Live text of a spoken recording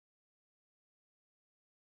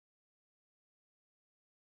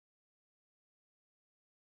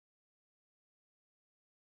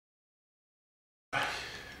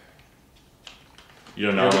You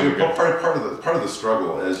don't know. Yeah, part of the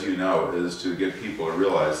struggle, as you know, is to get people to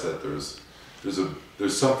realize that there's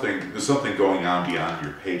something going on beyond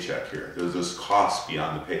your paycheck here. There's cost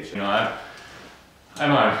beyond the paycheck. You know,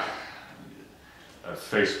 I'm on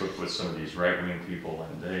Facebook with some of these right-wing people,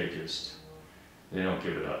 and they don't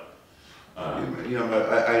give it up. You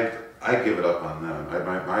know, I give it up on them.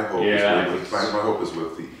 My hope is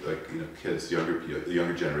with the kids, the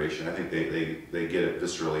younger generation. I think they get it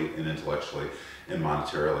viscerally and intellectually and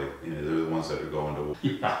monetarily. You know, they're the ones that are going to.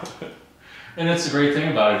 Yeah. And that's the great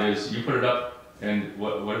thing about it is you put it up, and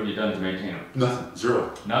what have you done to maintain them? Nothing,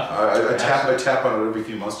 zero. Nothing. I tap on it every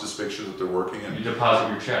few months just to make sure that they're working. And you deposit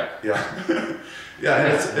your check. Yeah. Yeah,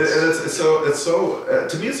 and it's so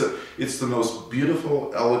to me it's the most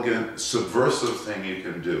beautiful, elegant, subversive thing you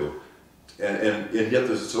can do, and yet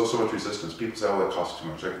there's so much resistance. People say, "Oh, that costs too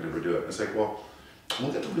much. I can never do it." And it's like, well,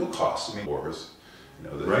 look at the real costs. I mean, wars. You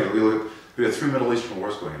know, right. We have 3 Middle Eastern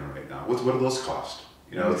wars going on right now. What do those cost?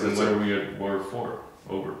 You know, and what are we at war for?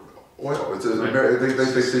 Over oil.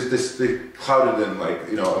 They clouded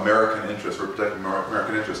in American interests. We're protecting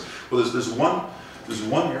American interests. Well, there's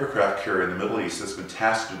one aircraft carrier in the Middle East that's been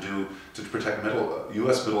tasked to protect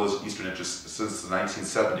U.S. Middle Eastern interests since the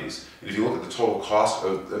 1970s. And if you look at the total cost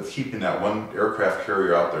of keeping that one aircraft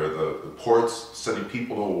carrier out there, the ports, sending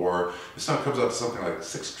people to war, this time comes up to something like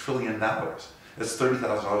 $6 trillion. That's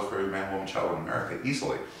 $30,000 for every man, woman, child in America,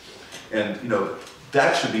 easily. And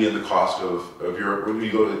that should be in the cost of when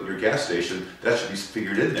you go to your gas station. That should be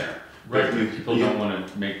figured in there. Right, people don't want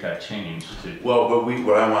to make that change. Well,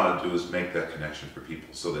 what I want to do is make that connection for people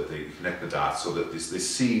so that they connect the dots, so that they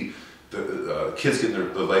see the kids getting their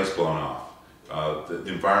legs blown off, the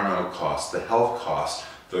environmental costs, the health costs,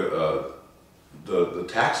 the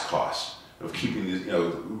tax costs of keeping these.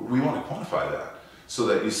 We want to quantify that so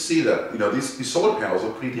that you see that these solar panels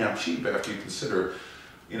look pretty damn cheap after you consider.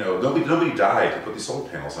 Nobody died to put these solar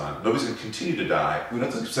panels on. Nobody's going to continue to die. We don't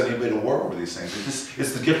have to send anybody to war over these things.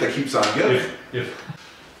 It's the gift that keeps on giving.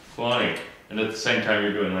 Funny. And at the same time,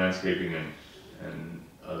 you're doing landscaping and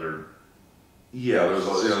other. Yeah, there's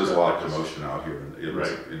a lot of commotion out here, and it was,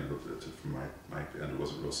 right. From my end, it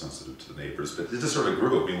wasn't real sensitive to the neighbors, but it just sort of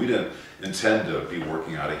grew. I mean, we didn't intend to be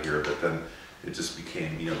working out of here, but then it just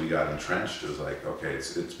became, we got entrenched. It was like, okay,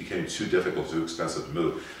 it became too difficult, too expensive to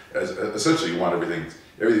move. Essentially, you want everything.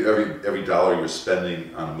 Every dollar you're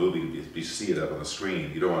spending on a movie, you see it up on the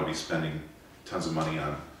screen. You don't want to be spending tons of money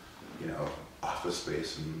on, office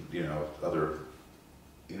space and other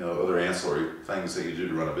ancillary things that you do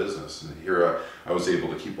to run a business. And here I was able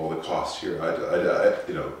to keep all the costs here.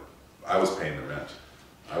 I was paying the rent.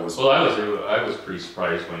 I was pretty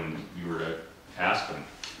surprised when you were at Aspen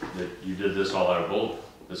that you did this all out of Boulder.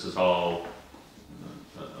 This is all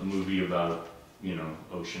a movie about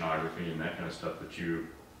oceanography and that kind of stuff, but you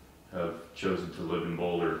have chosen to live in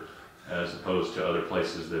Boulder as opposed to other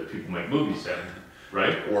places that people make movies at,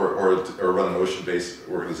 right? Or run an ocean-based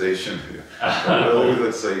organization.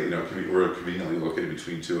 Let's say we're conveniently located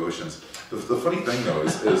between 2 oceans. The funny thing though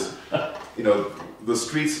is the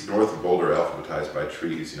streets north of Boulder are alphabetized by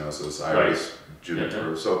trees. So it's iris, right. Juniper.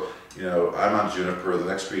 Yeah. So I'm on Juniper. The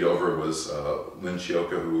next street over was Lynn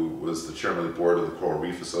Chioka, who was the chairman of the board of the Coral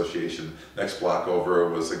Reef Association. Next block over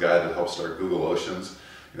was a guy that helped start Google Oceans.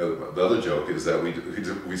 The other joke is that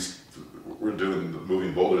we're doing the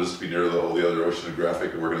moving Boulder just to be near all the other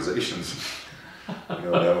oceanographic organizations.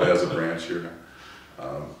 NOAA has a branch here.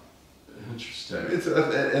 Interesting.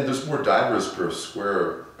 And there's more divers per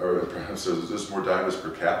square, or perhaps there's more divers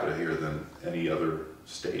per capita here than any other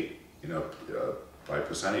state. By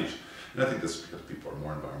percentage, and I think that's because people are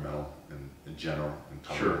more environmental in general and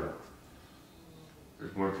tolerable. Sure.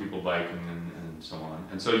 There's more people biking and so on,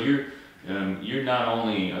 and so you're not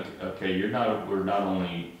only we're not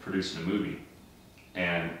only producing a movie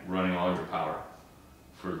and running all your power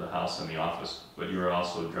for the house and the office, but you're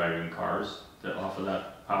also driving cars off of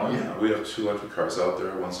that power. Yeah, we have 2 electric cars out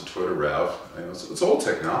there. One's a Toyota RAV. It's old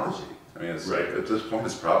technology. I mean, right. At this point,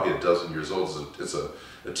 it's probably a dozen years old. It's a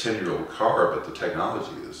 10-year-old car, but the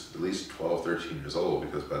technology is at least 12, 13 years old,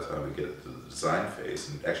 because by the time we get to the design phase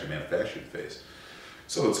and actually manufacturing phase.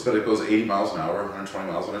 So it goes 80 miles an hour,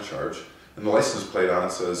 120 miles on a charge, and the license plate on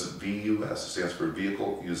it says VUS. It stands for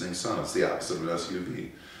Vehicle Using Sun. It's the opposite of an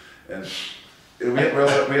SUV. And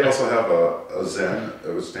we also have a ZEN,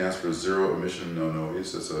 which stands for Zero Emission No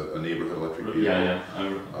Noise. It's a neighborhood electric vehicle.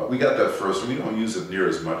 Yeah. We got that first, and we don't use it near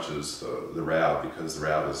as much as the RAV, because the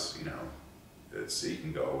RAV is, you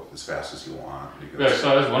can go as fast as you want. Yeah, so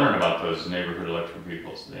I was wondering about those neighborhood electric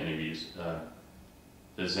vehicles, the NEVs.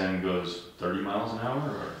 The ZEN goes 30 miles an hour,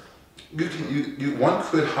 or? One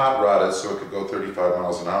could hot rod it so it could go 35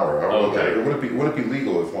 miles an hour. Okay. It wouldn't be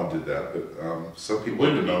legal if one did that, but some people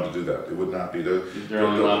would be known to do that. It would not be. They're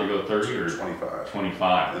only allowed to go 30 or 25.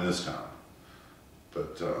 25 in this town,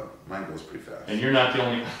 but mine goes pretty fast. And you're not the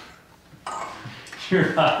only.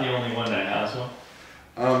 You're not the only one that has one.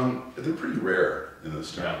 They're pretty rare in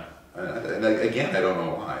this town, and again, I don't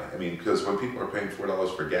know why. I mean, because when people are paying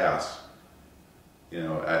 $4 for gas, you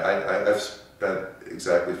know, I've spent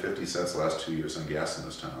exactly 50 cents the last 2 years on gas in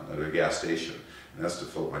this town at a gas station, and that's to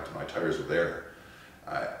fill my tires with air.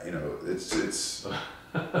 You know, it's.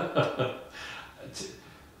 But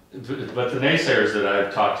the naysayers that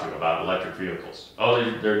I've talked to about electric vehicles,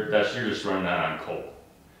 you're just running that on coal.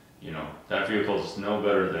 You know, that vehicle is no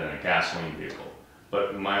better than a gasoline vehicle.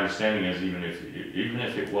 But my understanding is even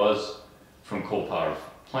if it was from coal power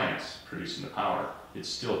plants producing the power, it's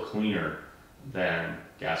still cleaner than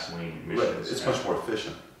gasoline emissions. Right. It's much more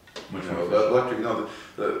efficient. Much you more know, efficient.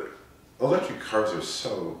 the electric cars are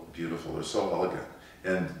so beautiful. They're so elegant,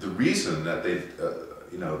 and the reason that they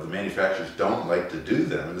you know, the manufacturers don't like to do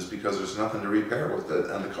them is because there's nothing to repair with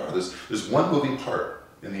it on the car. There's one moving part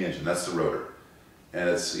in the engine, that's the rotor. And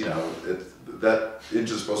it's, you know, that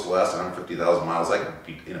engine's supposed to last 150,000 miles. I could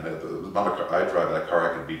be, you know, the amount of car I drive that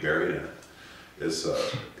car, I could be buried in it. It's,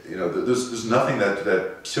 you know, there's nothing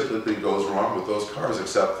that typically goes wrong with those cars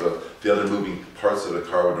except the other moving parts that a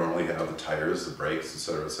car would normally have, the tires, the brakes, et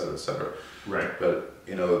cetera, et cetera, et cetera. Right. But,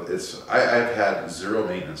 you know, I've had zero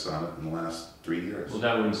maintenance on it in the last 3 years. Well,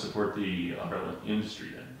 that wouldn't support the auto industry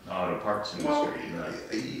then, the auto parts industry. Well,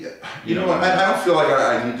 right? you know, I don't feel like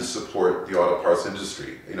I need to support the auto parts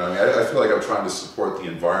industry. You know, I mean, I feel like I'm trying to support the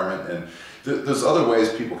environment, and there's other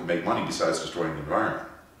ways people can make money besides destroying the environment.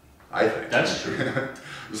 I think That's true.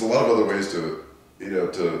 There's a lot of other ways to, you know,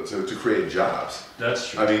 to create jobs. That's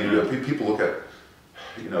true. I mean, you know, people look at,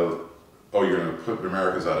 you know, oh, you're going to put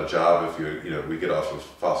America's out of job if you know, we get off of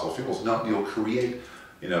fossil fuels. No, you'll create,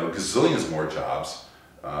 you know, gazillions more jobs.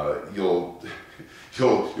 You'll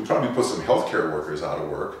probably put some healthcare workers out of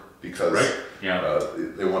work because they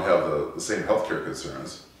won't have the same healthcare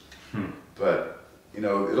concerns. But you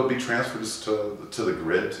know, it'll be transferred to the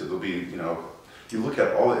grid. It'll be, you know, you look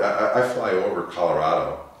at all. I fly over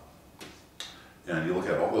Colorado, and you look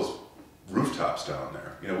at all those rooftops down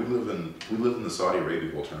there. You know, we live in the Saudi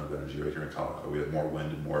Arabia alternative energy right here in Colorado. We have more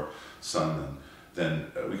wind and more sun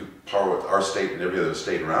than we could power our state and every other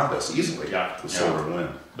state around us easily with solar and wind.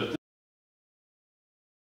 But